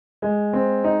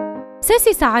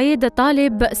أساسي يعيد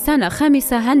طالب سنة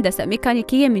خامسة هندسة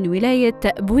ميكانيكية من ولاية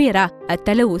بويرة.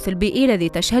 التلوث البيئي الذي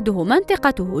تشهده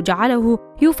منطقته جعله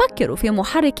يفكر في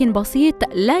محرك بسيط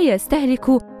لا يستهلك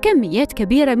كميات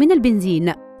كبيرة من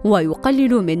البنزين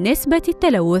ويقلل من نسبة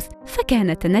التلوث،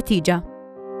 فكانت النتيجة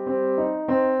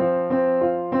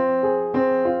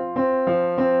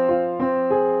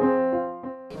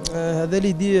هذا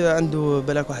اللي دي عنده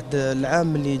بالك واحد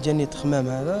العام اللي جاني تخمام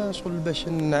هذا شغل باش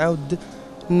نعاود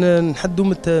نحدوا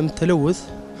من التلوث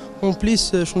اون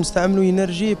بليس شغل نستعملوا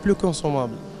انرجي بلو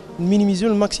كونسومابل نمينيميزيو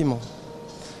الماكسيموم،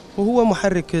 وهو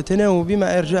محرك تناوبي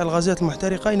مع ارجاع الغازات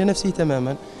المحترقه الى نفسه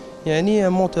تماما، يعني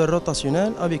موتور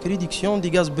روتاسيونال افيك ريدكسيون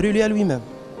دي غاز برولي لوي ميم.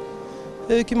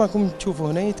 كما راكم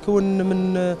تشوفوا هنا يتكون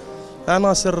من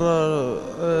عناصر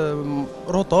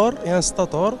روتور يعني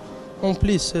ستاتور. En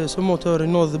plus, ce moteur est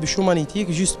un bouchon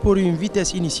magnétique juste pour une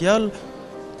vitesse initiale,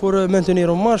 pour maintenir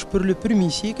en marche pour le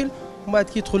premier cycle. بعد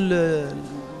كي يدخل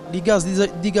les gaz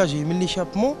dégagés من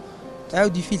l'échappement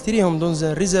عاود يفلتريهم dans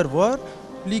un réservoir.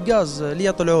 les gaz اللي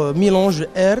يطلعوا ميلونج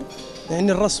اير يعني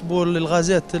نرسبوا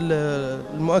الغازات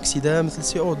المؤكسده مثل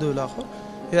CO2 الاخر،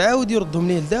 يعاود يردهم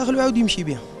ليه لداخل ويعاود يمشي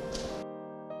بهم.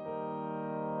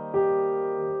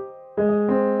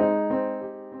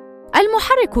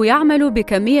 المحرك يعمل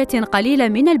بكمية قليلة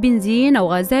من البنزين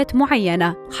أو غازات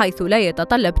معينة، حيث لا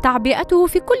يتطلب تعبئته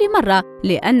في كل مرة،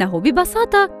 لأنه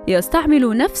ببساطة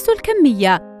يستعمل نفس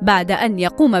الكمية بعد أن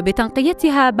يقوم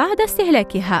بتنقيتها بعد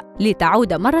استهلاكها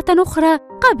لتعود مرة أخرى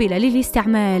قابلة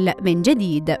للاستعمال من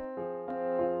جديد.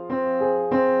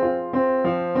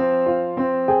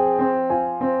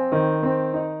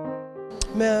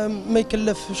 ما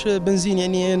يكلفش بنزين،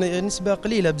 يعني نسبة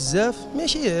قليلة بزاف،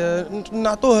 ماشي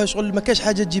نعطوه شغل ما كاش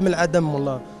حاجة تجي من العدم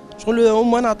والله، شغل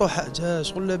هما نعطوه حاجة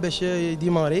شغل باش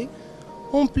يديماري،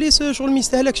 اون بليس شغل ما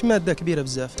يستهلكش مادة كبيرة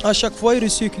بزاف، اشاك فوا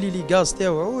يريسيكلي لي غاز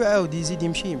تاوعو ويعاود يزيد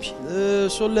يمشي.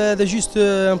 شغل هذا جوست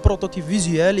ان بروتوتيب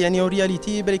فيزيوال، يعني اون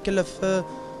رياليتي بال يكلف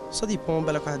سا ديبون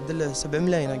بالك واحد 7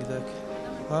 ملايين هكذاك،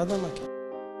 هذا ما كان.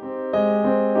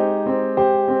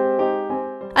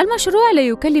 المشروع لا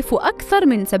يكلف أكثر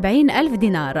من 70,000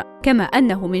 دينار، كما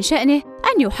أنه من شأنه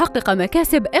أن يحقق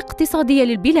مكاسب اقتصادية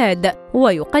للبلاد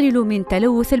ويقلل من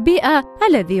تلوث البيئة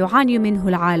الذي يعاني منه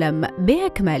العالم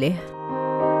بأكمله.